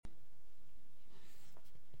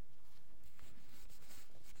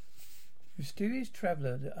Mysterious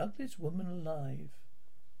Traveller, the ugliest woman alive.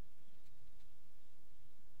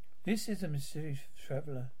 This is a mysterious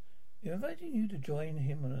traveller, inviting you to join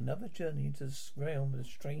him on another journey into the realm of the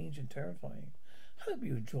strange and terrifying. Hope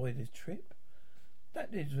you enjoy this trip.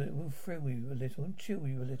 That will thrill you a little and chill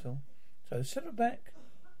you a little. So settle back,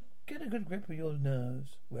 get a good grip of your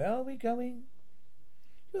nerves. Where are we going?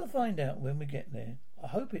 You'll find out when we get there. I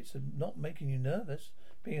hope it's not making you nervous,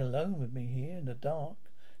 being alone with me here in the dark.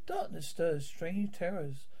 Darkness stirs strange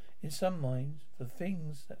terrors in some minds for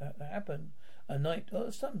things that happen at night,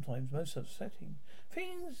 or sometimes most upsetting.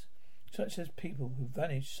 Things such as people who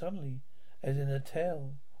vanish suddenly, as in a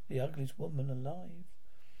tale, The Ugliest Woman Alive.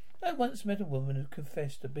 I once met a woman who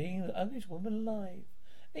confessed to being the ugliest woman alive,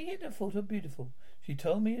 and yet I thought her beautiful. She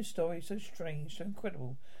told me a story so strange, so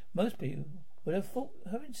incredible, most people would have thought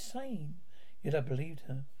her insane. Yet I believed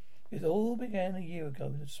her. It all began a year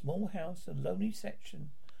ago in a small house in a lonely section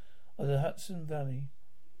of the Hudson Valley.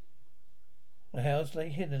 The house lay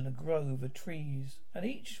hidden in a grove of trees, and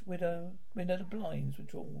each window the blinds were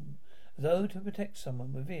drawn, as though to protect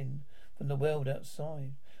someone within from the world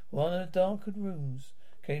outside. One of the darkened rooms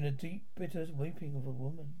came the deep, bitter weeping of a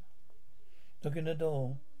woman. Look in the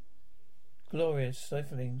door. Glorious,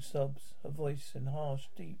 stifling sobs, her voice in harsh,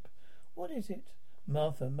 deep. What is it?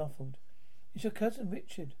 Martha muffled. It's your cousin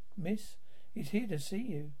Richard, miss. He's here to see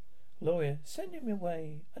you. Gloria, send him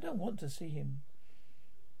away. I don't want to see him.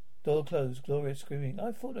 Door closed. Gloria screaming.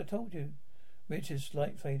 I thought I told you. Richard's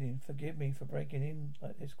light fading. Forgive me for breaking in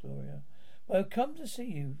like this, Gloria. But I've come to see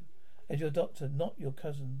you as your doctor, not your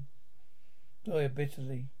cousin. Gloria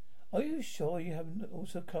bitterly. Are you sure you haven't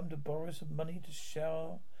also come to borrow some money to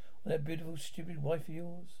shower on that beautiful, stupid wife of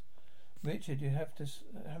yours? Richard, you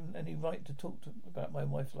haven't any right to talk about my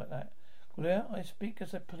wife like that. Gloria, I speak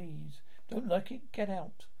as I please. Don't like it? Get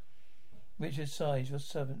out. Richard sighs. Your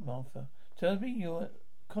servant, Martha. Tells me you're in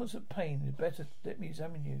constant pain. You better let me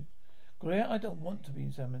examine you. Gloria, I don't want to be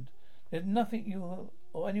examined. There's nothing you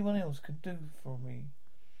or anyone else can do for me.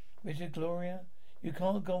 Richard, Gloria, you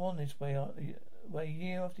can't go on this way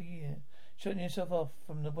year after year, shutting yourself off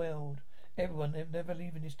from the world. Everyone, never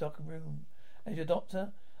leaving this dark room. As your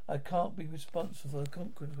doctor, I can't be responsible for the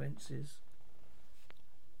consequences.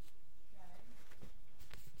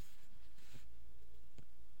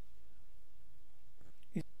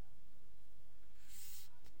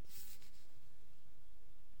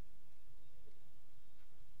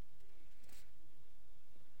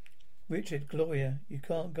 Richard, Gloria, you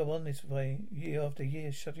can't go on this way year after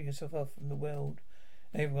year, shutting yourself off from the world.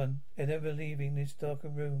 Everyone, and never leaving this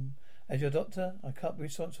darkened room. As your doctor, I can't be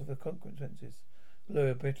responsible for the consequences.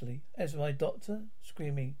 Gloria bitterly. As my doctor?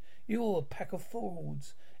 Screaming. You're all a pack of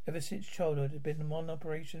frauds. Ever since childhood, there's been one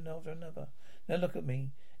operation after another. Now look at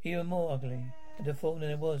me. Even more ugly and deformed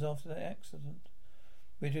than I was after that accident.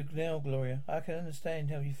 Richard, now, Gloria, I can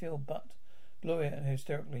understand how you feel, but... Gloria,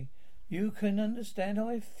 hysterically. You can understand how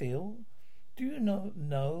I feel? Do you not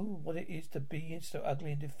know what it is to be so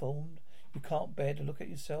ugly and deformed? You can't bear to look at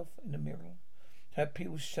yourself in the mirror. Have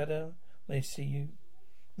people shudder when they see you?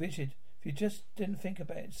 Richard, if you just didn't think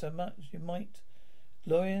about it so much, you might.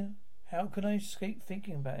 Gloria, how can I escape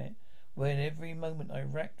thinking about it when every moment I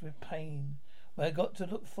racked with pain? When I got to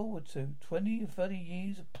look forward to 20 or 30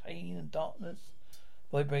 years of pain and darkness?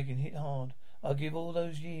 Vibrating hit hard. I'll give all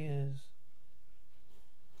those years.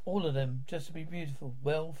 All of them, just to be beautiful.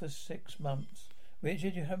 Well, for 6 months.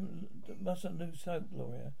 Richard, you mustn't lose hope,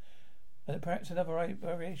 Gloria. And perhaps another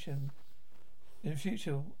variation in the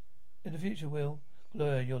future, Will.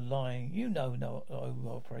 Gloria, you're lying. You know no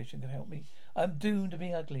operation can help me. I'm doomed to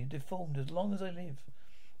be ugly and deformed as long as I live.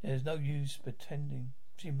 There's no use pretending.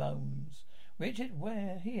 She moans. Richard,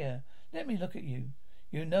 where? Here. Let me look at you.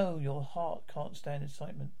 You know your heart can't stand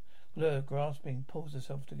excitement. Gloria, grasping, pulls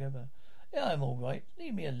herself together. Yeah, I'm all right.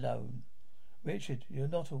 Leave me alone. Richard, you're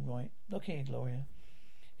not all right. Look here, Gloria.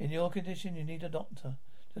 In your condition, you need a doctor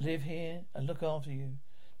to live here and look after you.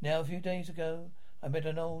 Now, a few days ago, I met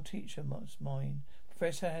an old teacher of mine,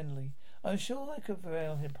 Professor Hanley. I'm sure I could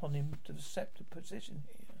prevail upon him to accept a position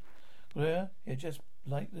here. Gloria, you're just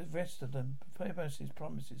like the rest of them.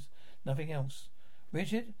 Promises, nothing else.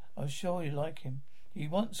 Richard, I'm sure you like him. He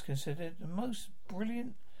once considered the most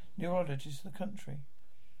brilliant neurologist in the country.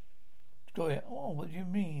 Gloria, oh, what do you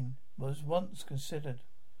mean? Was once considered.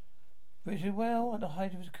 Richard, well, at the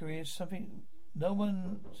height of his career, something no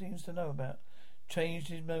one seems to know about. Changed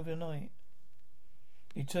him overnight.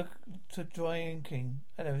 He took to dry inking,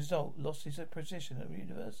 and as a result, lost his position at the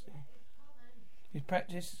university. He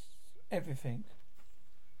practiced everything.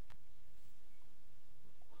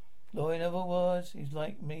 Gloria, in other words, he's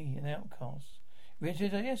like me, an outcast.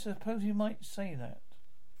 Richard, yes, I suppose you might say that.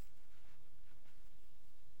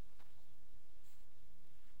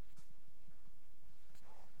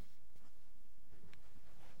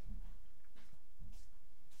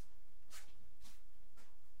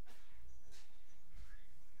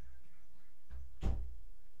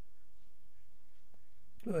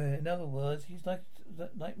 In other words, he's like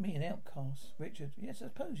me, an outcast. Richard, yes, I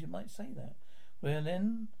suppose you might say that. Well,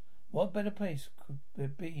 then, what better place could there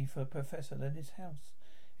be for a professor than his house?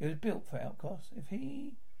 It was built for outcasts. If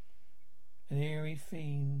he... An eerie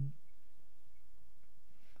theme.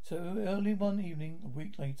 So early one evening, a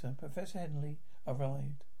week later, Professor Henley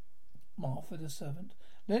arrived. Martha, the servant,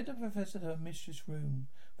 led the professor to her mistress' room.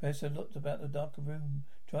 Professor looked about the darker room,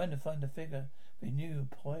 trying to find a figure but he knew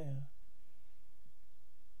employer.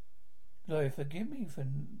 Gloria, forgive me for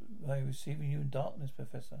receiving you in darkness,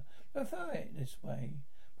 Professor. Prefer it this way.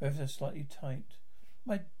 Professor slightly tight.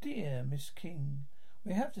 My dear Miss King,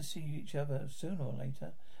 we have to see each other sooner or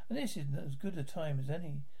later, and this is as good a time as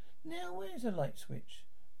any. Now, where's the light switch?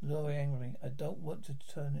 Gloria angrily. I don't want to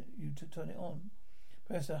turn it on.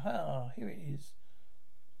 Professor, here it is.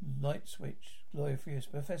 Light switch. Gloria furious.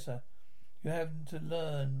 Professor, you have to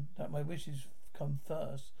learn that my wishes come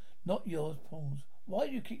first, not yours, Paul's. Why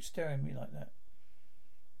do you keep staring at me like that?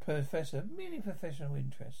 Professor, merely professional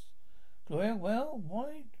interest. Gloria, well,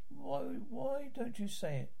 why don't you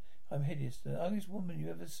say it? I'm hideous, the ugliest woman you've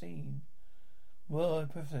ever seen. Well,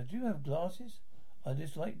 Professor, do you have glasses? I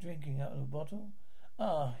dislike drinking out of a bottle.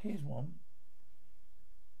 Ah, here's one.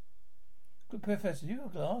 Good Professor, do you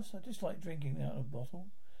have a glass? I dislike drinking out of a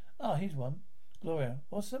bottle. Ah, here's one. Gloria,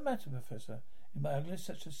 what's the matter, Professor? Is my ugliness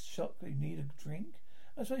such a shock that you need a drink?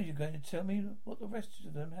 I suppose you're going to tell me what the rest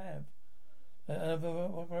of them have. Other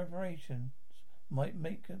operations might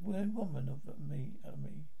make a woman of me.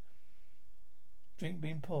 Drink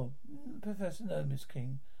being poured. Professor, no, Miss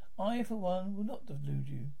King. I, for one, will not delude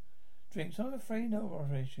you. Drinks, I'm afraid no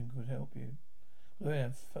operation could help you.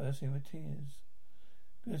 Gloria, bursting with tears.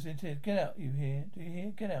 Get out, you hear? Do you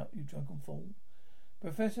hear? Get out, you drunken fool.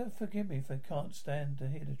 Professor, forgive me if I can't stand to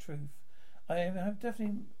hear the truth. I have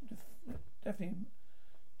definitely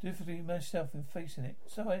difficulty myself in facing it,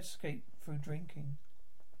 so I escape through drinking.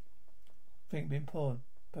 Drink being poured.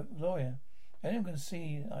 But Gloria, anyone can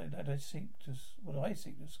see that I seek to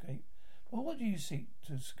escape. But what do you seek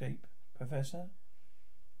to escape, Professor?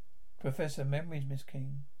 Professor, memories, Miss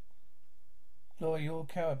King. Gloria, you're a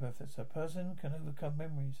coward, Professor. A person can overcome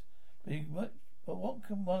memories, but what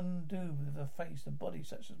can one do with a face and body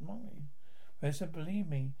such as mine? Professor, believe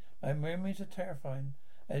me, my memories are terrifying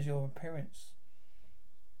as your appearance.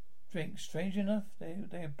 Drink, strange enough, they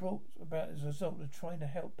are brought about as a result of trying to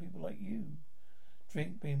help people like you.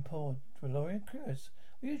 Drink being poured. Gloria, curious.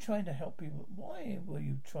 Were you trying to help people? Why were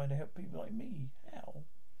you trying to help people like me? How?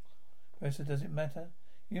 Professor, does it matter?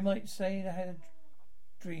 You might say I had a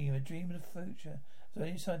dream of the future, as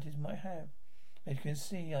only scientists might have. As you can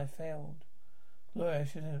see, I failed. Gloria, I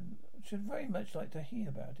should very much like to hear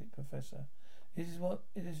about it, Professor. This is what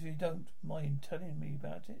it is if you don't mind telling me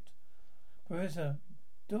about it. Professor,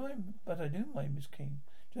 I do mind, Miss King.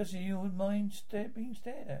 Just as you would mind being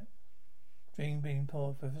stared at. Drink being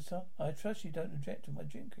poured, Professor. I trust you don't object to my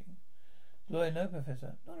drinking. Gloria, no,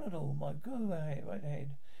 Professor. Not at all. Go ahead, right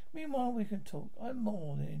ahead. Meanwhile, we can talk. I'm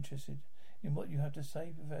more than interested in what you have to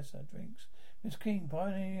say, Professor. Drinks. Miss King,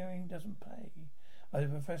 pioneering doesn't pay. I'm a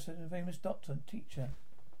professor and a famous doctor and teacher.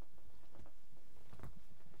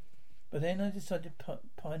 But then I decided to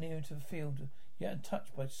pioneer into the field, yet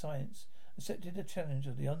untouched by science. Accepted the challenge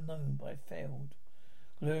of the unknown, but I failed.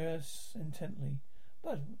 Glorious intently.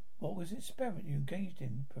 But what was the experiment you engaged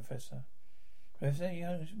in, Professor? Professor, you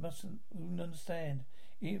mustn't understand.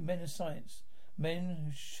 Even men of science, men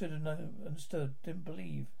who should have understood, didn't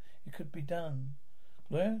believe it could be done.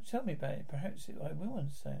 Gloria, tell me about it. Perhaps I will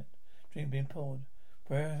understand. Drink being poured.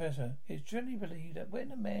 Professor, it's generally believed that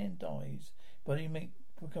when a man dies, body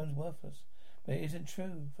becomes worthless. But it isn't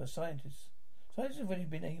true for scientists. Scientists have already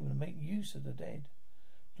been able to make use of the dead.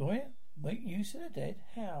 Gloria, make use of the dead?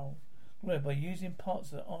 How? Gloria, by using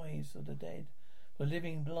parts of the eyes of the dead. For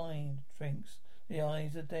living blind drinks, the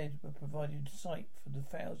eyes of the dead were provided sight for the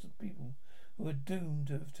thousands of people who were doomed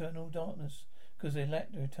to eternal darkness because they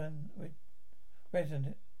lacked retinas.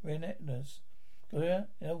 Gloria,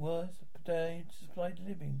 in other words, they supplied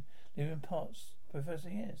living parts. Professor,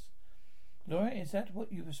 yes. Gloria, is that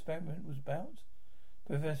what your experiment was about?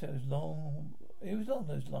 Professor, it was along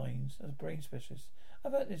those lines. As a brain specialist, I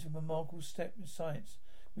felt this a remarkable step in science.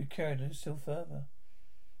 We carried it still further.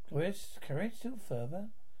 Gloria, carried it still further?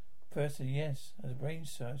 Professor, yes. As a brain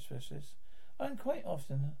specialist, I quite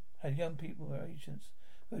often had young people patients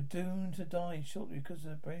who were doomed to die shortly because of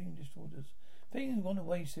their brain disorders. Thinking what a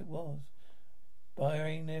waste it was.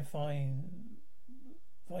 Burying their fine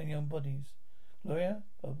young bodies. Gloria,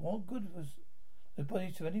 but what good was the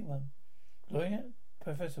body to anyone? Gloria,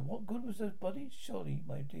 Professor, what good was those bodies? Surely,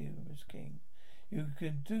 my dear Miss King, you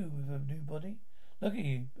could do with a new body. Look at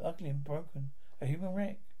you, ugly and broken. A human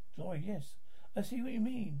wreck. Gloria, yes. I see what you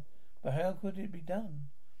mean. But how could it be done?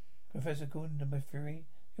 Professor, according to my theory,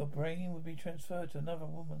 your brain would be transferred to another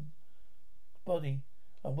woman's body.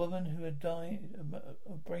 A woman who had died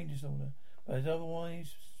of brain disorder, but is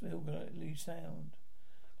otherwise still sound.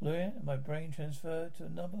 Gloria, my brain transferred to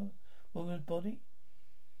another woman's body?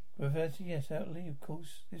 Professor, yes, outly, of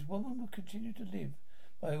course. This woman would continue to live,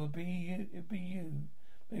 but it would be you.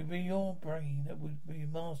 It would be your brain that would be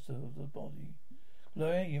master of the body.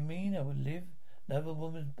 Gloria, you mean I would live another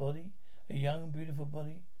woman's body, a young, beautiful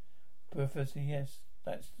body? Professor, yes,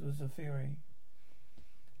 that was the theory.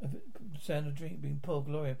 Sound of drink being poured.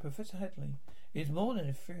 Gloria, Professor Hadley, it's more than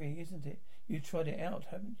a theory, isn't it? You tried it out,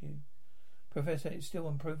 haven't you? Professor, it's still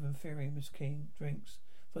unproven theory, Miss King. Drinks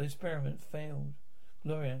for the experiment failed.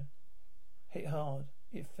 Gloria, hit hard.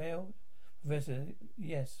 It failed? Professor,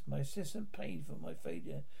 yes. My assistant paid for my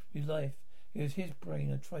failure with life. It was his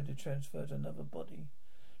brain I tried to transfer to another body.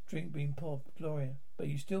 Drink being poured. Gloria, but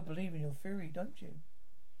you still believe in your theory, don't you?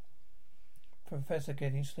 Professor,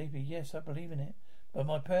 getting sleepy. Yes, I believe in it. But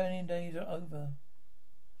my parenting days are over.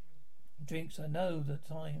 Drinks, I know the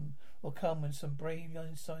time will come when some brave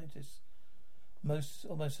young scientists,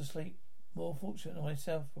 almost asleep, more fortunate than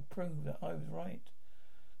myself, will prove that I was right.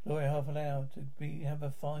 Gloria, half allowed to have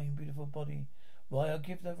a fine, beautiful body. Why, I'll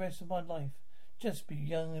give the rest of my life. Just be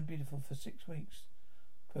young and beautiful for 6 weeks.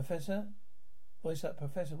 Professor? Voice up,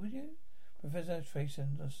 Professor, would you? Professor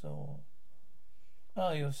Trayson saw.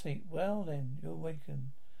 Ah, you're asleep. Well then, you're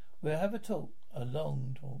awakened. We'll have a talk. A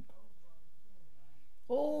long talk.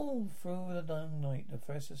 All through the long night, the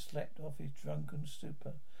professor slept off his drunken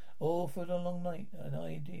stupor. All through the long night, an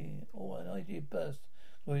idea burst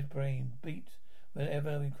through his brain, beat with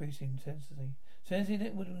ever increasing intensity. Sensing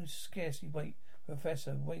it would scarcely wait for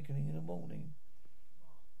Professor awakening in the morning.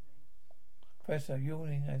 Professor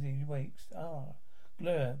yawning as he wakes. Ah,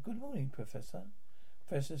 Gloria, good morning, Professor.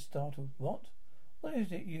 Professor startled. What? What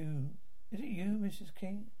is it you? Is it you, Mrs.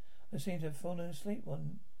 King? I seem to have fallen asleep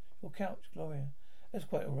on your couch, Gloria. That's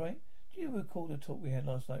quite all right. Do you recall the talk we had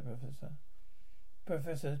last night, Professor?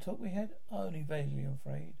 Professor, the talk we had? Only vaguely, I'm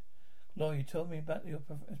afraid. Gloria, you told me about your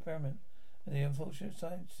experiment and the unfortunate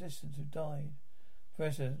science assistant who died.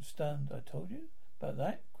 Professor, stunned. I told you about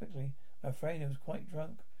that? Quickly. I'm afraid I was quite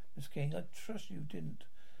drunk, Miss King. I trust you didn't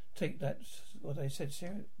take what I said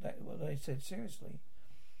seriously.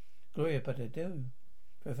 Gloria, but I do.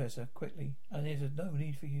 Professor, quickly, and there's no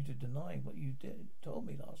need for you to deny what you told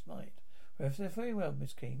me last night. Professor, very well,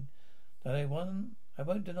 Miss King. That I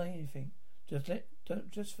won't deny anything. Don't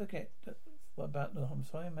forget about the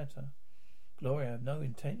entire matter. Gloria, I have no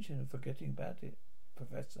intention of forgetting about it.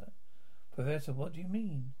 Professor, what do you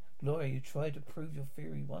mean? Gloria, you tried to prove your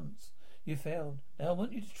theory once. You failed. Now I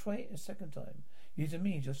want you to try it a second time. Using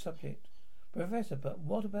me as your subject. Professor, but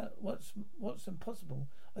what about what's impossible?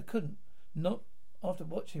 I couldn't. Not after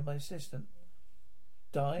watching my assistant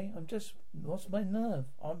die. I'm just lost my nerve.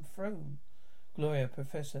 I'm through. Gloria,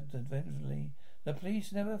 Professor, eventually, the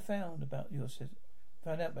police never found out about your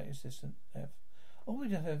assistant theft. Or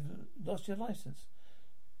would you have lost your license,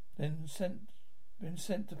 been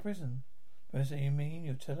sent to prison? Professor, you mean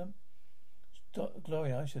you'll tell him?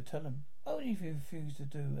 Gloria, I should tell him. Only if you refuse to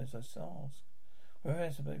do as I ask.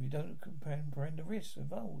 Professor, but if you don't comprehend the risks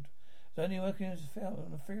involved, it's only working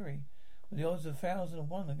on a theory. With the odds of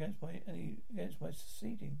 1,001 against my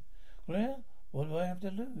succeeding. Gloria, what do I have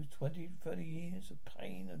to lose? 20, 30 years of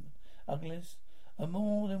pain and ugliness? I'm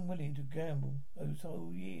more than willing to gamble those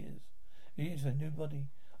whole years. Years for a new body.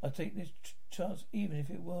 I'd take this chance even if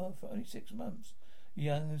it were for only 6 months.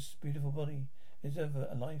 Young and beautiful body is over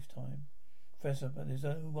a lifetime. Professor, but there's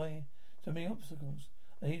no way. So many obstacles.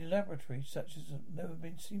 I need a laboratory such as has never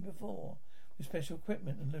been seen before, with special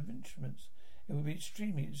equipment and instruments. It would be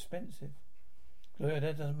extremely expensive. Gloria,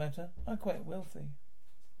 that doesn't matter. I'm quite wealthy.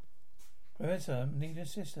 Professor, I need an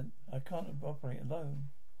assistant. I can't operate alone.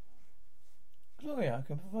 Gloria, I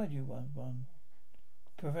can provide you one.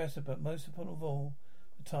 Professor, but most important of all,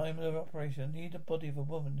 the time of the operation, I need the body of a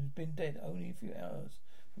woman who's been dead only a few hours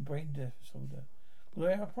from brain disorder.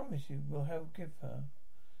 Gloria, I promise you we'll give her.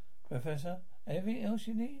 Professor, anything else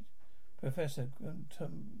you need? Professor,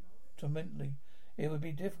 tormently. It would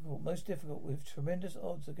be difficult, most difficult, with tremendous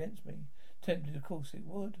odds against me. Tempted, of course, it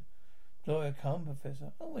would. Gloria, come,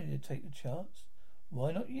 Professor. I'm willing to take the chance.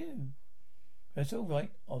 Why not you? That's all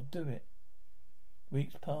right. I'll do it.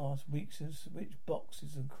 Weeks passed. Weeks as which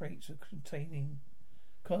boxes and crates are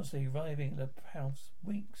constantly arriving at the house.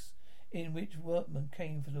 Weeks in which workmen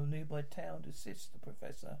came from the nearby town to assist the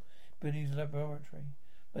professor building his laboratory.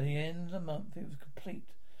 By the end of the month, it was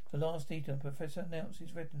complete. The last detail, the professor announced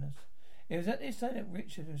his readiness. It was at this time that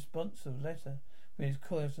Richard, in response to a letter from his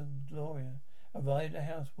cousin Gloria, arrived at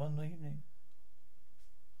the house one evening.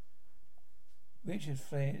 Richard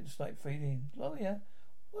fled in. Gloria,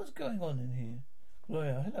 what's going on in here?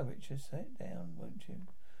 Gloria, hello, Richard. Sit down, won't you?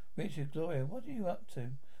 Richard, Gloria, what are you up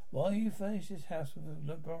to? Why you furnished this house with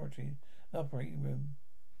a laboratory operating room?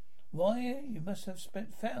 Why, you must have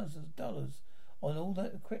spent thousands of dollars on all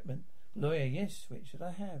that equipment. Gloria, yes, Richard,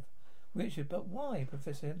 I have. Richard, but why?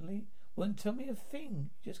 Professor Henley wouldn't tell me a thing.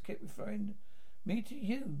 He just kept referring me to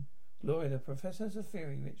you. Gloria, the professor has a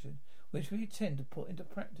theory, Richard, which we intend to put into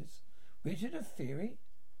practice. Richard, a theory?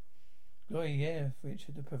 Gloria, yeah,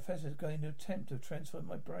 Richard, the professor is going to attempt to transfer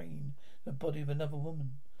my brain to the body of another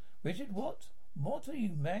woman. Richard, what? What, are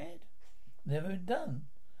you mad? Never been done.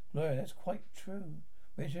 Gloria, that's quite true.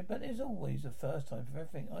 Richard, but there's always a first time for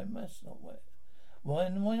everything. I must not wait. Why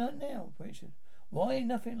not now, Richard? Why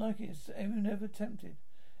nothing like it is ever attempted?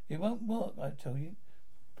 It won't work, I tell you.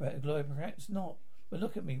 Gloria, perhaps not. But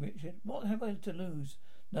look at me, Richard. What have I to lose?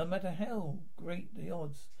 No matter how great the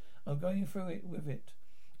odds, I'm going through it with it.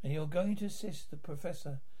 And you're going to assist the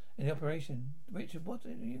professor in the operation. Richard, what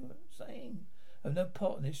are you saying? I have no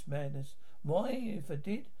part in this madness. Why, if I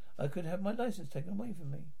did, I could have my license taken away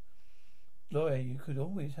from me. Gloria, you could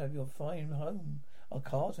always have your fine home, a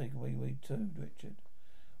car taken away too, Richard.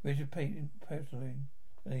 Richard paid patiently.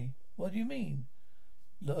 What do you mean?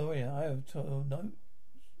 Gloria, I have told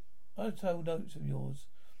notes of yours.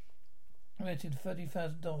 I rented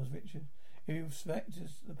 $30,000, Richard. If you respect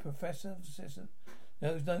the professor, assistant,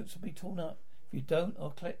 those notes will be torn up. If you don't, I'll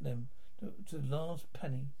collect them to the last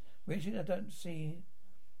penny. Richard, I don't see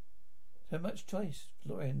so much choice.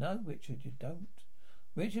 Gloria, no, Richard, you don't.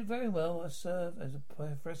 Richard, very well. I serve as a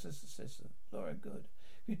professor's assistant. Gloria, good.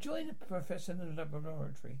 If you join the professor in the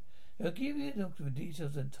laboratory, he'll give you the details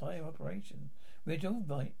of the entire operation. Richard, all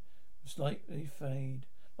right, slightly fade,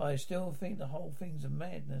 but I still think the whole thing's a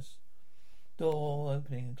madness. Door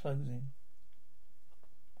opening and closing.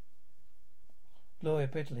 Gloria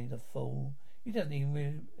bitterly, the fool. He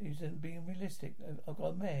isn't being realistic. I've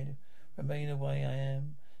got mad. Remain the way I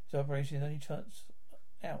am. This operation is only chance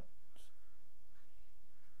out.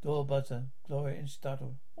 Door buzzer. Gloria in stutter.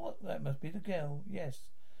 What? That must be the girl. Yes.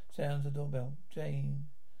 Sounds the doorbell. Jane.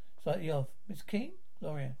 Slightly off. Miss King?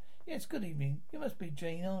 Gloria. Yes, good evening. You must be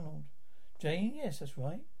Jane Arnold. Jane? Yes, that's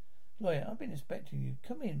right. Gloria, I've been expecting you.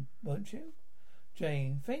 Come in, won't you?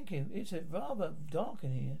 Jane. Thank you. It's rather dark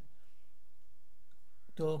in here.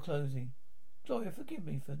 Door closing. Gloria, forgive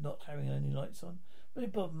me for not having any lights on, but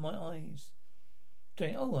it bothered my eyes.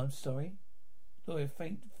 Jane, oh, I'm sorry. Gloria,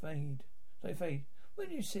 fade.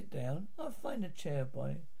 When you sit down, you'll find a chair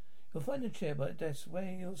by the desk where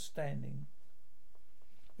you're standing.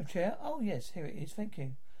 A chair? Oh, yes, here it is. Thank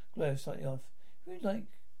you. Gloria, slightly off. If you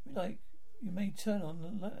like, you may turn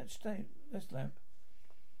on that lamp.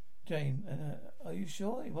 Jane, are you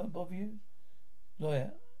sure it won't bother you?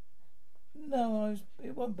 Gloria, no,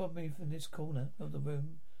 it won't bother me from this corner of the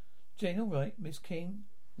room. Jane, all right. Miss King,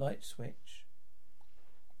 light switch.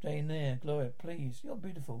 Jane, there. Gloria, please. You're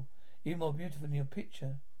beautiful. Even more beautiful than your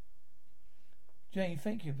picture. Jane,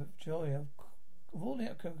 thank you for joy. Of all the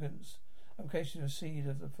applicants, applications received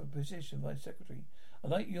for position by secretary, I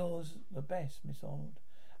like yours the best, Miss Arnold.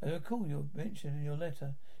 I recall you mentioned in your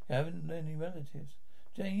letter you haven't any relatives.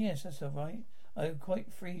 Jane, yes, that's all right. I'm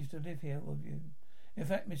quite free to live here with you. In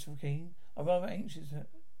fact, Mr. Keene, I'm rather anxious to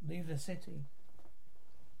leave the city.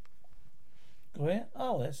 Gloria?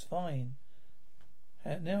 Oh, that's fine.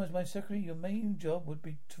 Now, as my secretary, your main job would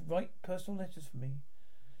be to write personal letters for me.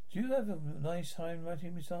 Do you have a nice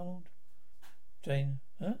handwriting, Miss Arnold? Jane,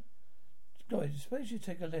 huh? Gloria, suppose you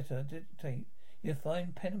take a letter, dictate. You'll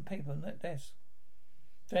find pen and paper on that desk.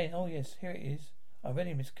 Jane, oh yes, here it is. I'm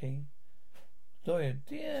ready, Miss Keene. Gloria,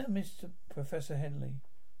 dear Mr. Professor Henley.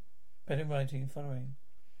 Pen and writing following.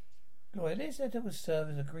 Gloria, this letter will serve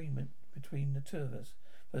as agreement between the two of us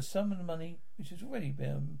for the sum of the money which has already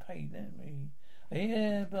been paid me. I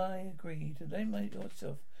hereby agree to lend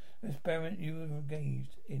yourself the experiment you have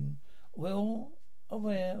engaged in, well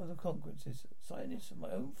aware of the consequences. Sign this of my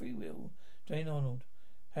own free will, Jane Arnold.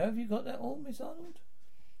 Have you got that all, Miss Arnold?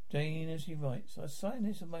 Jane, as she writes, I sign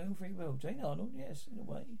this of my own free will. Jane Arnold, yes, in a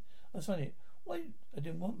way. I sign it. Why, I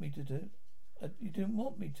didn't want me to do. You didn't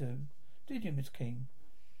want me to. Did you, Miss King?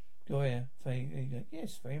 Gloria, Faye,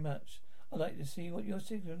 yes, very much. I'd like to see what your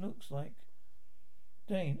signature looks like.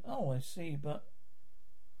 Jane, oh, I see, but...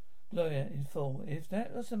 Gloria, in full. If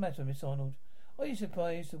that was the matter, Miss Arnold, are you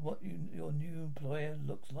surprised at what your new employer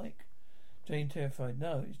looks like? Jane, terrified.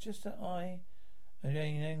 No, it's just that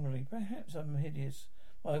Jane, angrily. Perhaps I'm hideous,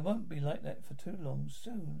 but I won't be like that for too long.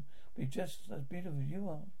 Soon, be just as beautiful as you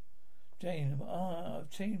are. Jane, I've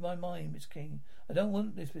changed my mind, Miss King. I don't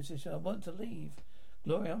want this position. I want to leave.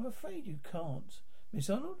 Gloria, I'm afraid you can't. Miss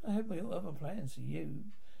Arnold, I have other plans for you.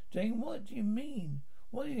 Jane, what do you mean?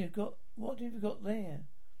 What have you got there?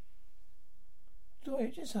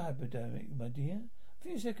 Gloria, just a hypodermic, my dear. A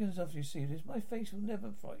few seconds after you see this, my face will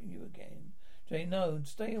never frighten you again. Jane, no,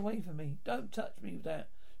 stay away from me. Don't touch me with that.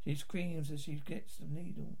 She screams as she gets the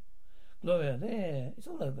needle. Gloria, there. It's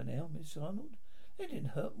all over now, Miss Arnold. It didn't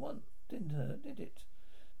hurt did it?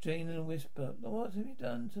 Jane in a whisper. What have you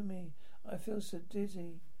done to me? I feel so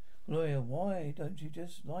dizzy. Gloria, why don't you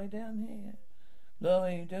just lie down here?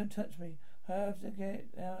 Gloria, don't touch me. I have to get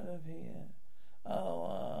out of here.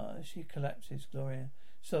 She collapses, Gloria.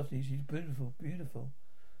 Softly, she's beautiful, beautiful.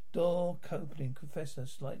 Door opening, Professor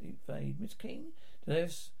slightly fade. Miss King, did I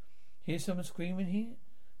hear someone screaming here?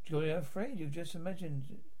 Gloria, I'm afraid you just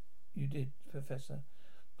imagined you did, Professor.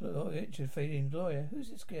 Gloria, Richard fading. Gloria, who's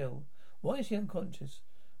this girl? Why is she unconscious?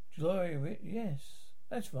 Gloria, yes,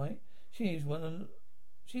 that's right. She's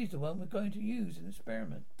the one we're going to use in the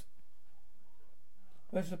experiment.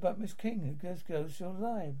 Professor, but Miss King, this girl's still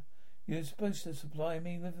alive. You're supposed to supply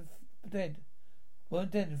me with dead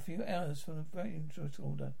in a few hours from the brain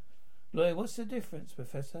disorder. Gloria, what's the difference,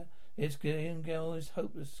 Professor? This girl is a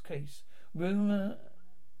hopeless case. Tumor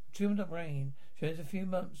in the brain. She has a few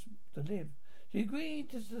months to live. She agreed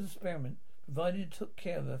to the experiment, provided it took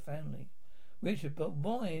care of her family. Richard, but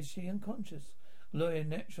why is she unconscious? Gloria,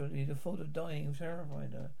 naturally, the thought of dying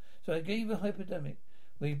terrified her. So I gave her hypodermic.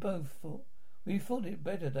 We thought it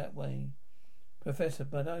better that way. Professor,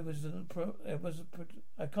 but I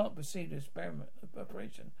can't proceed the experiment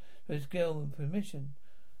operation for this girl with permission.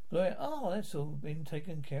 Gloria, that's all been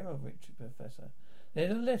taken care of, Richard, Professor.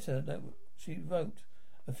 There's a letter that she wrote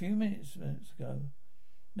a few minutes ago.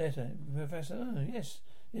 Letter, Professor, yes,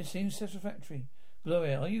 it seems satisfactory.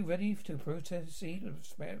 Gloria, are you ready to proceed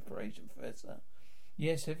with the operation, Professor?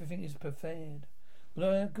 Yes, everything is prepared.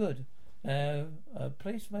 Gloria, good. Now,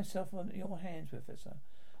 place myself on your hands, Professor.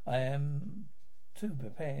 I am too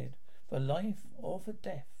prepared for life or for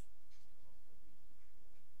death.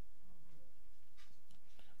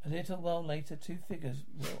 A little while later, two figures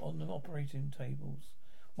were on the operating tables.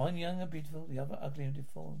 One young and beautiful, the other ugly and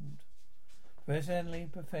deformed. Professor Henley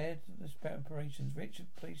prepared the operations. Richard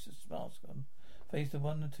placed a mask on, faced the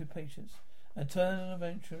one and two patients, and turned and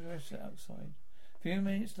eventually rested outside. A few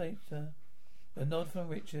minutes later, a nod from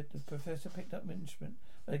Richard, the professor picked up an instrument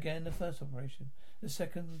and began the first operation. The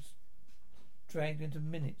seconds dragged into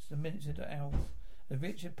minutes, the minutes into hours, as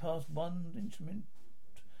Richard passed one instrument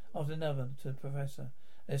after another to the professor,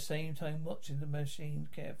 at the same time watching the machine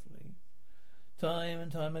carefully. Time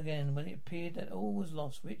and time again, when it appeared that all was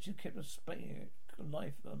lost, Richard kept a spirit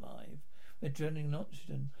life alive, with adrenaline and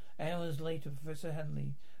oxygen. Hours later, Professor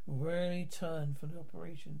Hanley rarely turned from the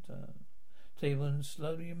operation table and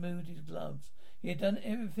slowly removed his gloves. He had done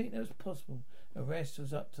everything that was possible. The rest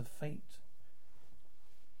was up to fate.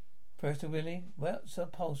 Professor Willie, what's her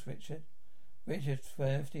pulse, Richard? Richard,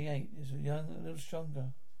 58, is young and a little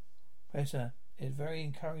stronger. Professor, it's very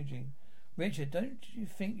encouraging. Richard, don't you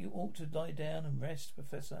think you ought to lie down and rest,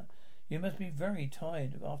 Professor? You must be very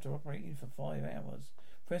tired after operating for 5 hours.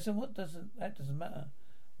 Professor, that doesn't matter.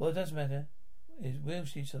 What does matter is, will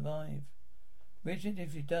she survive? Richard,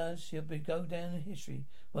 if she does, she'll go down in history,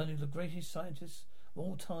 one of the greatest scientists of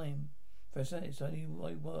all time. Professor, it's only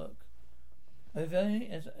my work.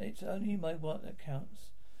 It's only my work that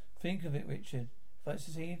counts. Think of it, Richard. If I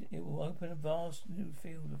succeed, it will open a vast new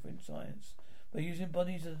field of science. By using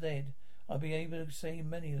bodies of the dead, I'll be able to save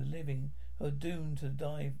many of the living who are doomed to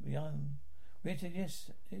die young. Richard, yes,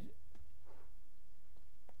 it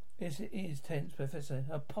is tense, Professor.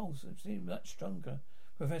 Her pulse seems much stronger.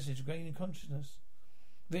 Professor is gaining consciousness.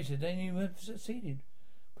 Richard, then you have succeeded.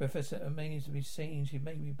 Professor, it remains to be seen. She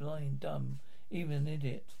may be blind, dumb, even an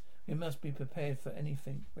idiot. We must be prepared for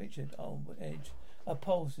anything. Richard, edge. Her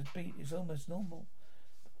pulse, its beat is almost normal.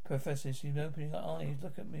 Professor, she's opening her eyes.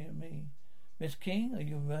 Look at me. Miss King, are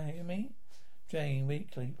you hearing me? Jane,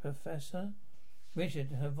 weakly. Professor?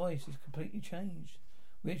 Richard, her voice is completely changed.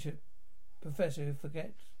 Richard, Professor,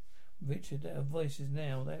 forget. Richard, her voice is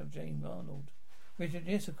now that of Jane Arnold. Richard,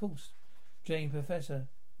 yes, of course. Jane, Professor,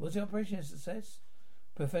 was the operation a success?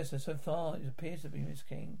 Professor, so far it appears to be Miss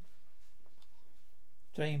King.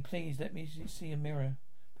 Jane, please let me see a mirror.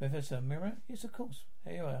 Professor, a mirror? Yes, of course.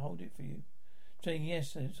 Here, I hold it for you. Jane,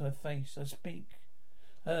 yes, it's her face. I speak.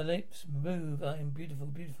 Her lips move. I am beautiful,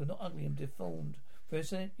 beautiful, not ugly. I'm deformed.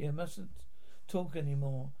 Professor, you mustn't talk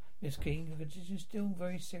anymore. Miss King, your condition is still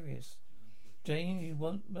very serious. Jane, you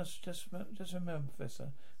must just remember,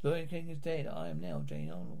 Professor. Gloria King is dead. I am now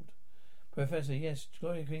Jane Arnold. Professor, yes,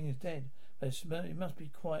 Gloria King is dead. But you must be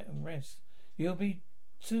quiet and rest. You'll be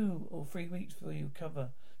 2 or 3 weeks before you recover.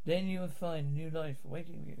 Then you will find a new life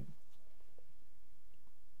waiting for you.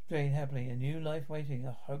 Jane, happily, a new life waiting,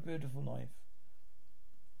 a beautiful life.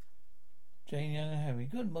 Jane, young and Harry.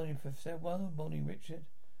 Good morning, Professor. Well, good morning, Richard.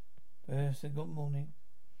 Professor, good morning.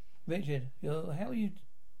 Richard, how are you,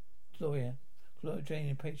 Gloria? Jane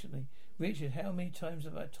impatiently. Richard, how many times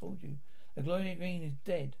have I told you that Gloria Green is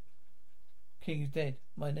dead? King is dead.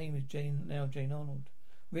 My name is Jane Arnold.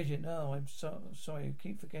 Richard, no, I'm sorry, I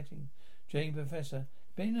keep forgetting. Jane, Professor,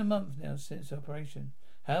 it's been a month now since the operation.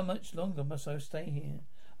 How much longer must I stay here?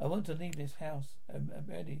 I want to leave this house. I'm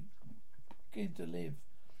ready to live.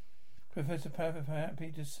 Professor Parker,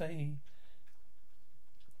 happy to say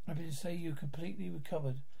you're completely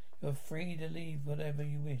recovered. You're free to leave whatever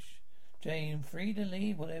you wish. Jane, free to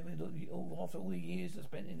leave whatever after all the years I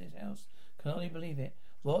spent in this house. Can hardly believe it.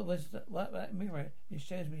 What that mirror? It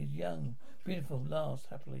shows me as young, beautiful, last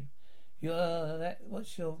happily.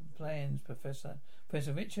 What's your plans, Professor?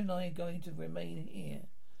 Professor Richard and I are going to remain here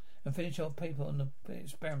and finish our paper on the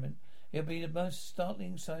experiment. It'll be the most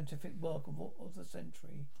startling scientific work of the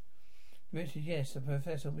century. Richard, yes, the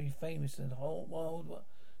professor will be famous in the whole world,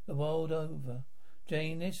 the world over.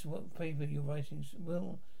 Jane, this paper you're writing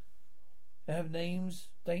will have names,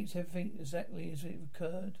 dates, everything exactly as it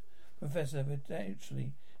occurred. Professor, but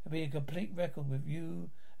actually, it'll be a complete record with you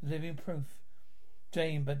living proof.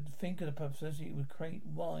 Jane, but think of the publicity it would create.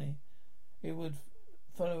 Why? It would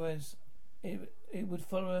follow us. It would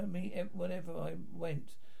follow me wherever I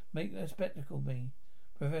went. Make a spectacle of me.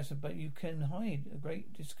 Professor, but you can hide a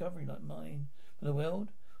great discovery like mine from the world.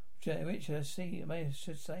 Richard, I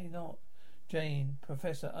should say not. Jane,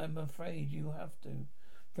 Professor, I'm afraid you have to.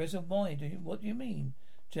 Professor, why? What do you mean?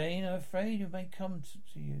 Jane, I'm afraid it may come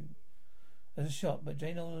to you as a shock, but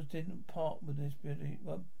Jane Arnold didn't part with his body.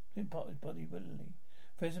 Well, didn't part with his body willingly.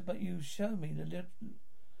 Professor, but you show me the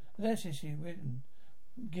letters you've written.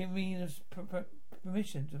 Give me the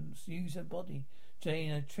permission to use her body.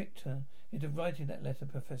 Jane, I tricked her into writing that letter,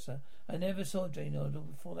 Professor. I never saw Jane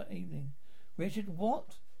Arnold before that evening. Richard,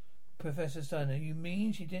 what? Professor Stoner, you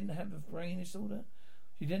mean she didn't have a brain disorder?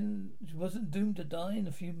 She wasn't doomed to die in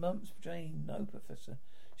a few months? Jane, no, Professor.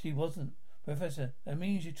 She wasn't. Professor, that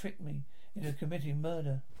means you tricked me into committing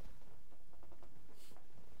murder.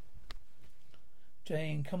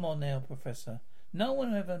 Jane, come on now, Professor. No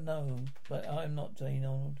one will ever know, but I'm not Jane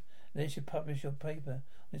Arnold. They should publish your paper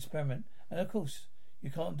on experiment. And of course, you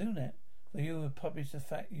can't do that, for you would publish the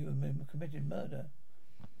fact you have committed murder.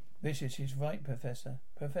 Richard, she's right, Professor.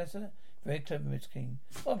 Professor? Very clever, Miss King.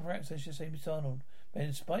 Well, perhaps I should say Miss Arnold. But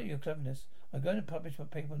in spite of your cleverness, I'm going to publish my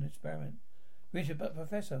paper on experiment. Richard, but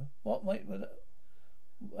Professor, what will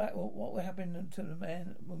happen to the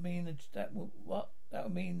man? Would mean that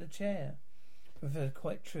would mean the chair. Professor,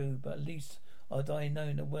 quite true, but at least I'll die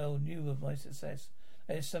knowing the world knew of my success.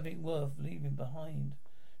 That is something worth leaving behind.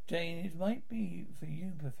 Jane, it might be for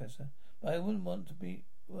you, Professor, but I don't want to be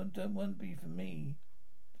for me.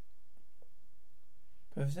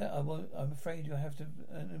 Professor, I'm afraid you'll have to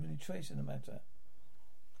have any choice in the matter.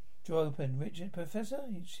 Drawer open. Richard, Professor?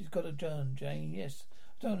 She's got a gun, Jane. Yes,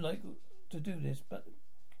 I don't like to do this, but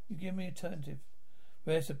you give me an alternative.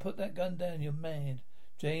 Professor, put that gun down. You're mad.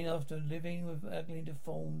 Jane, after living with ugly and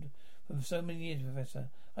deformed for so many years, Professor,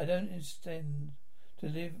 I don't intend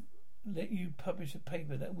to let you publish a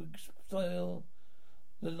paper that would spoil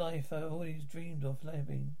the life I always dreamed of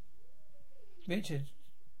living. Richard,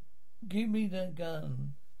 give me the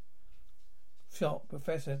gun. Shot.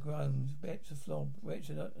 Professor groans. Bets a flob.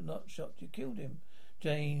 Richard, not shot. You killed him.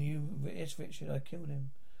 Jane, yes, Richard, I killed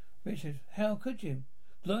him. Richard, how could you?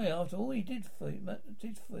 Gloria, after all he did for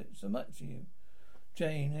so much for you.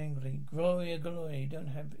 Jane, angrily. Gloria, you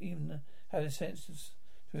don't even have a sense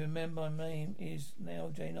to remember my name is now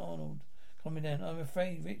Jane Arnold. Calm down. I'm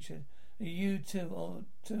afraid, Richard, you two are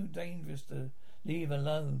too dangerous to leave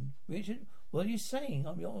alone. Richard, what are you saying?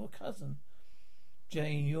 I'm your cousin.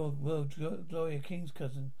 Jane, you're Gloria King's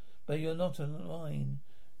cousin, but you're not mine.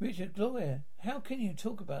 Richard, Gloria, how can you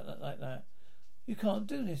talk about that like that? You can't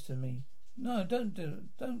do this to me. No, don't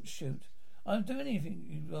shoot. I'll do anything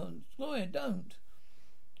you want. Gloria, don't.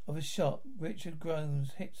 of a shot. Richard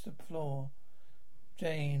groans, hits the floor.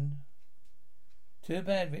 Jane. Too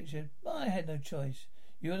bad, Richard. I had no choice.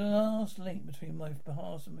 You were the last link between my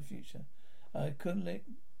past and my future. I couldn't let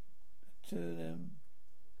the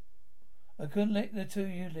two of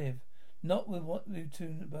you live. Not with what you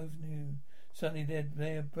two both knew. Suddenly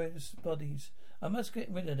they're bodies. I must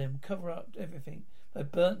get rid of them. Cover up everything. I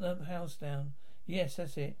burnt the house down. Yes,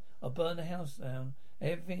 that's it. I'll burn the house down.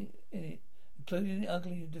 Everything in it, including the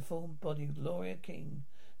ugly, deformed body of Gloria King.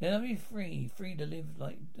 Then I'll be free to live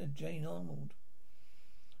like Jane Arnold.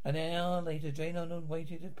 An hour later, Jane Arnold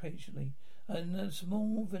waited patiently in a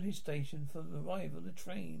small village station for the arrival of the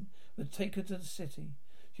train would take her to the city.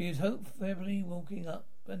 She was hopefully walking up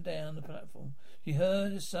and down the platform. She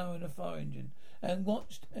heard the siren of a fire engine and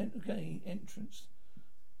watched the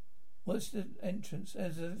entrance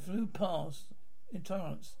as it flew past in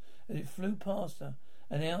torrents, as it flew past her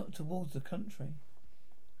and out towards the country.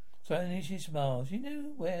 Suddenly she smiled. She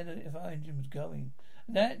knew where the fire engine was going,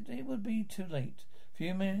 and that it would be too late. A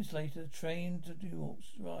few minutes later, the train to New York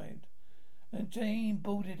arrived, and Jane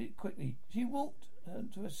boarded it quickly. She walked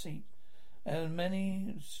to a seat, and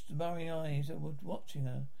many smiling eyes that were watching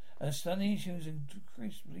her, and suddenly she was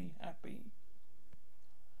incredibly happy.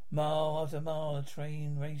 Mile after mile, the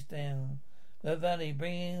train raced down the valley,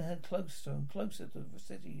 bringing her closer and closer to the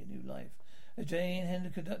city of new life. As Jane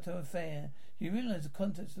handed the conductor a fare, she realized the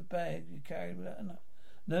contents of the bag she carried were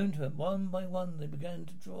known to her. One by one, they began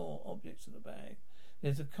to draw objects in the bag.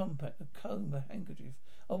 There's a compact, a comb, a handkerchief,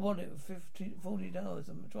 a wallet with $40,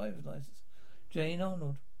 and a driver's license. Jane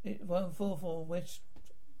Arnold, 144 West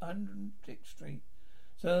 106th Street.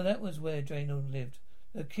 So that was where Jane Arnold lived.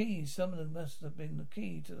 The keys, some of them must have been the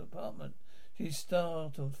key to the apartment. She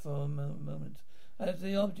startled for a moment as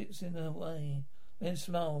the objects in her way, then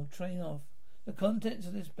smiled. Train off. The contents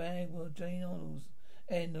of this bag were Jane Arnold's,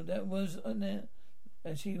 and that was and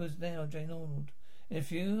she was now Jane Arnold. In a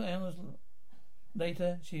few hours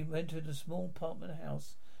later, she entered a small apartment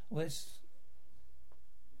house, West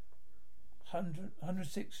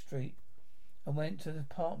 106th Street, and went to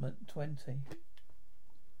apartment 20.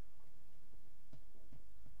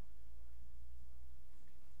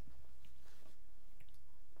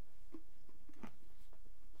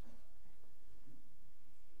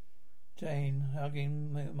 Jane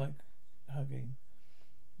hugging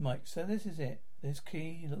Mike. So this is it. This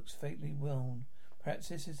key looks fatally worn. Perhaps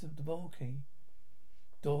this is the door key.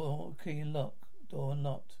 Door key unlocked. Door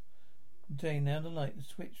unlocked. Jane, now the light, the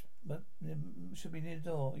switch, but it should be near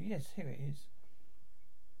the door. Yes, here it is.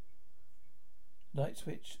 Light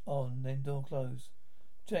switch on, then door closed.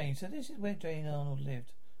 Jane, so this is where Jane Arnold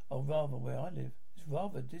lived. Or rather, where I live. It's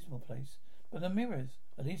rather a dismal place. But the mirrors,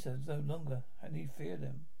 at least I no longer need fear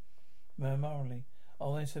them. Morally,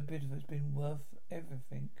 oh, it's a bit of it's been worth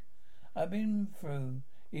everything I've been through.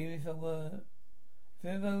 Even if though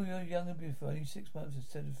you're young and beautiful, only 6 months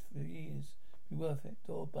instead of years, be worth it.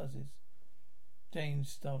 Door buzzes. Jane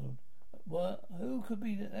startled. What? Who could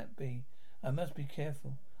that be? I must be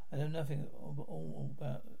careful. I know nothing all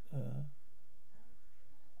about her.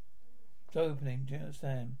 Door opening.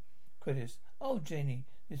 Sam. Critics. Oh, Jenny,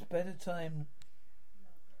 it's better time.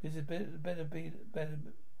 This is better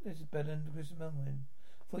than Christmas morning.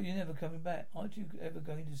 Thought you're never coming back. Aren't you ever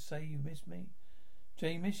going to say you miss me?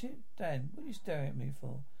 Jane, miss you? Dan, what are you staring at me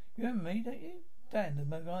for? You remember me, don't you? Dan, the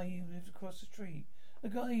guy you lived across the street. The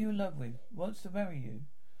guy you're in love with. Wants to marry you.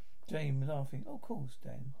 Jane, laughing. Oh, of course,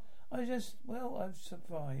 Dan. I'm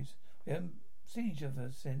surprised. We haven't seen each other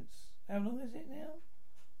since... How long is it now?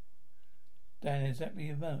 Dan, exactly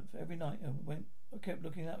a month. Every night I kept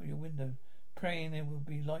looking out of your window, praying there would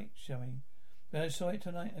be light showing. When I saw it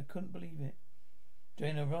tonight, I couldn't believe it.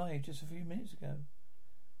 Jane arrived just a few minutes ago.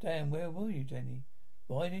 Dan, where were you, Jenny?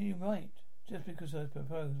 Why didn't you write? Just because I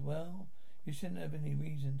proposed. Well, you shouldn't have any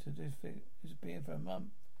reason to disappear for a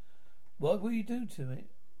month. What will you do to it?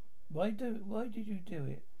 Why did you do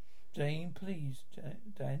it? Jane, please,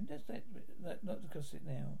 Dan, let's not discuss it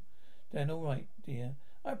now. Dan, all right, dear.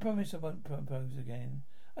 I promise I won't propose again.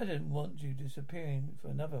 I don't want you disappearing for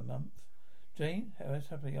another month. Jane,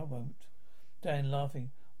 happily I won't. Dan,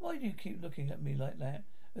 laughing. Why do you keep looking at me like that?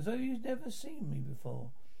 As though you've never seen me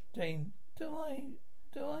before. Jane, do I?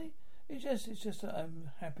 It's just that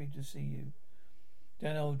I'm happy to see you.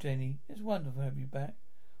 Dan, old Jenny, it's wonderful to have you back.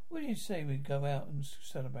 What do you say we go out and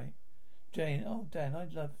celebrate? Jane, oh Dan,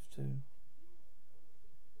 I'd love to.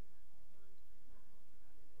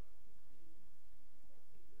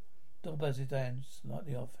 Door buzzes. Dan,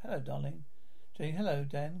 slightly off. Hello, darling. Jane, hello,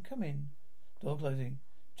 Dan. Come in. Door closing.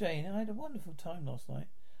 Jane, I had a wonderful time last night.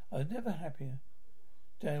 I was never happier.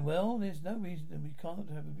 Dan, well, there's no reason that we can't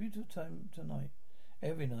have a beautiful time tonight.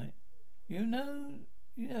 Every night. You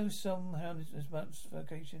know somehow this month's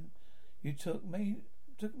vacation you took made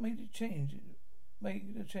a change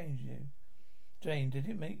you. Jane, did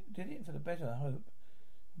it for the better, I hope?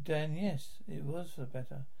 Dan, yes, it was for the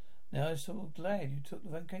better. Now I'm sort of glad you took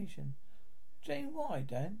the vacation. Jane, why,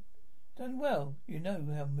 Dan? Dan, well, you know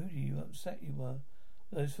how moody you upset you were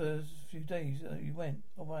those first few days you went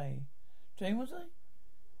away. Jane, was I?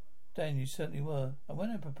 Dan, you certainly were. And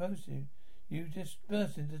when I proposed to you, you just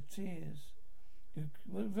burst into tears.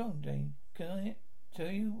 What was wrong, Jane? Can I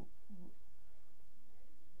tell you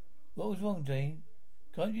what was wrong, Jane?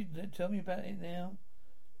 Can't you tell me about it now?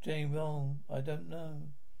 Jane, wrong. I don't know.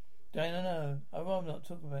 Dan, I know. I'd rather not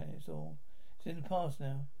talk about it. It's in the past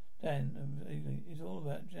now. Dan, it's all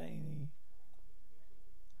about Janie.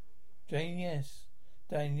 Jane, yes.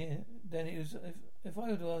 Dan, yeah. Then it was. If I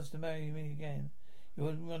were to ask to marry me again, you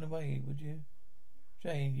wouldn't run away, would you?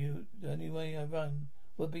 Jane, the only way I run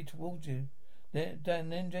would be towards you. Dan,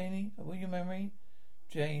 then, Janie, will you marry me?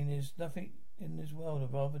 Jane, there's nothing in this world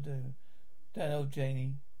I'd rather do. Dan, oh,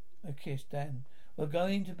 Janie. A kiss, Dan. We're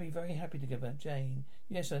going to be very happy together, Jane.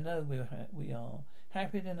 Yes, I know we are.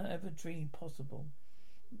 Happier than I ever dreamed possible.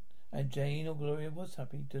 And Jane or Gloria was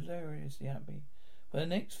happy, deliriously happy. For the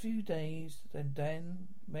next few days, then Dan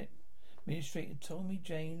met me in the street and told me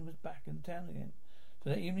Jane was back in town again.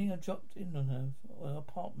 So that evening I dropped in on her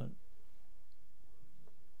apartment.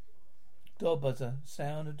 Door buzzer,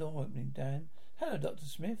 sound of door opening. Dan. Hello, Dr.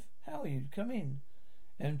 Smith. How are you? Come in.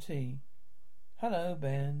 MT. Hello,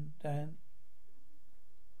 Ben. Dan.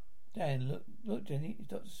 Dan, look, Jenny, it's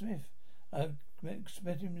Dr. Smith. I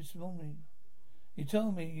met him this morning. He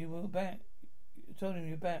told me you were back. I told him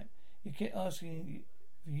you're back. He kept asking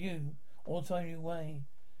for you all the time you're away.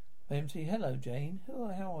 MT, hello, Jane.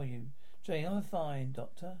 How are you? Jane, I'm fine,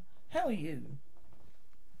 Doctor. How are you?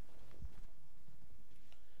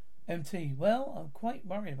 MT, well, I'm quite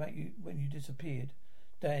worried about you when you disappeared.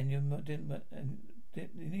 Dan, you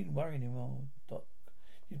needn't worry anymore, Doc.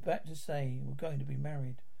 She's back to say we're going to be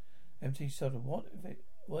married. MT sort of what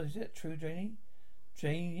is it true, Janie?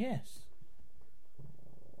 Jane, yes.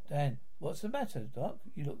 Dan, what's the matter, Doc?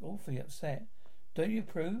 You look awfully upset. Don't you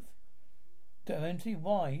approve? MT,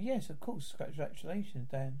 why? Yes, of course. Congratulations,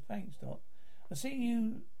 Dan. Thanks, Doc. I've seen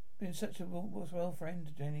you been such a well friend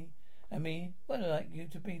to Jenny. I mean, well, I'd like you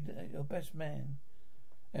to be your best man.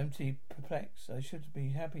 MT, perplexed. I should be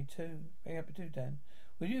happy too. Very happy too, Dan.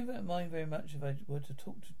 Would you mind very much if I were to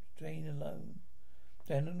talk to Jane alone?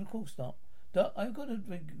 Dan, of course not. Doc, I've got to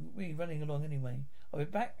be running along anyway. I'll be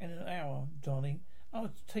back in an hour, darling.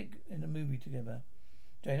 I'll take in a movie together.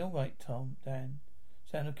 Jane, all right, Tom. Dan.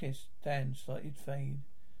 Sound of kiss. Dan, slightly fade.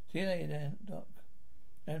 See you later, Dan. Doc.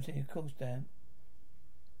 MT, of course, Dan.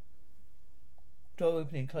 Door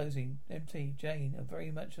opening, closing. MT, Jane, I'm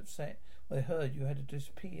very much upset. I heard you had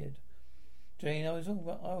disappeared. Jane, I was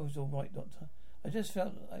all right, Doctor. I just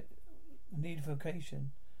felt like the need for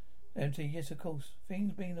vacation. MT, yes, of course.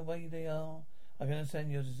 Things being the way they are, I can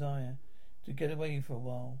understand your desire to get away for a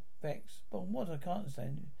while. Vex. But what I can't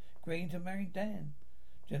understand, agreeing to marry Dan.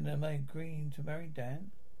 Gentleman agreeing to marry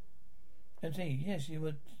Dan. MT, yes,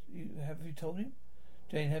 have you told him?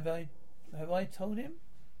 Jane, have I told him?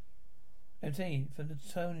 MT, from the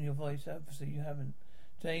tone in your voice, obviously you haven't.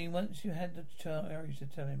 Jane, once you had the courage to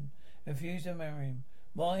tell him, refused to marry him.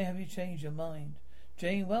 Why have you changed your mind?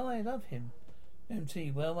 Jane, well, I love him.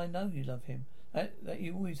 MT, well, I know you love him. That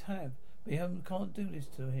you always have. But you can't do this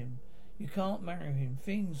to him. You can't marry him.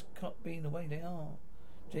 Things can't be the way they are.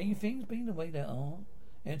 Jane, things being the way they are.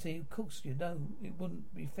 MT, of course you know it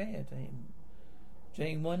wouldn't be fair to him.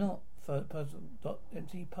 Jane, why not? Puzzled.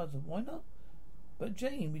 MT, puzzled. Why not? But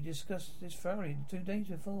Jane, we discussed this thoroughly 2 days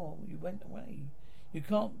before you went away. You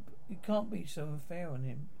can't be so unfair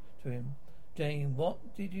to him. Jane,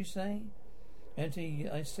 what did you say? MT,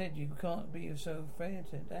 I said you can't be so fair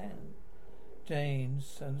to Dan. Jane,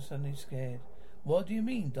 suddenly scared. What do you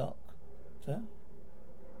mean, Doc? Sir?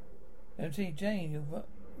 MT, Jane,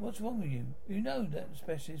 what's wrong with you? You know that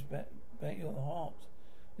specialist about your heart.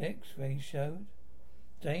 The X-ray showed.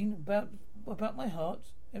 Jane, about my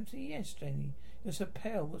heart? MT, yes, Janie. You're so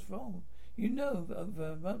pale. What's wrong? You know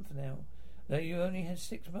over a month now that you only had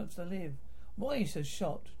 6 months to live. Why are you so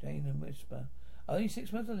shocked? Jane and whisper. Only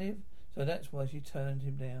 6 months to live? So that's why she turned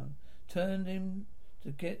him down. Turned him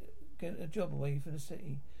to get a job away from the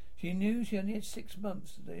city. She knew she only had 6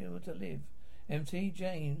 months to live. MT,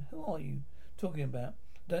 Jane, who are you talking about?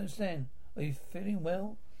 Don't understand. Are you feeling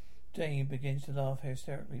well? Jane begins to laugh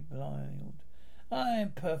hysterically, blind. I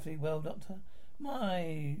am perfectly well, Doctor.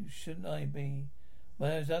 My, shouldn't I be?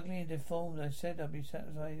 When I was ugly and deformed, I said I'd be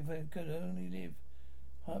satisfied if I could only live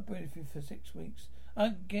heartbreaking for 6 weeks.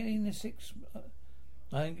 I'm getting the 6.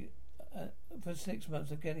 For 6 months.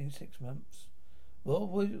 I'm getting 6 months. What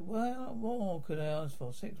more could I ask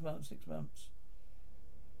for? 6 months. 6 months.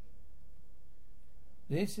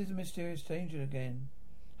 This is a mysterious stranger again.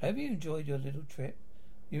 Have you enjoyed your little trip?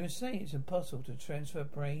 You must say it's impossible to transfer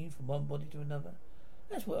brain from one body to another.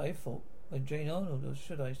 That's what I thought when Jane Arnold, or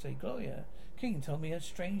should I say Gloria King, told me a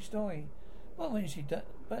strange story. But then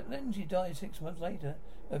she died 6 months later.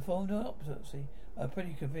 I performed an autopsy. I'm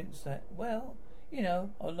pretty convinced that, well, you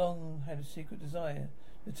know, I long had a secret desire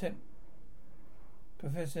to tempt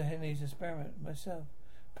Professor Henley's experiment myself.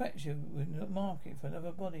 Perhaps you would market for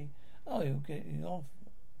another body. Oh, you're getting off.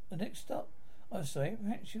 The next stop? I say,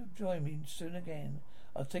 perhaps you'll join me soon again.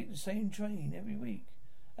 I'll take the same train every week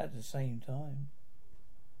at the same time.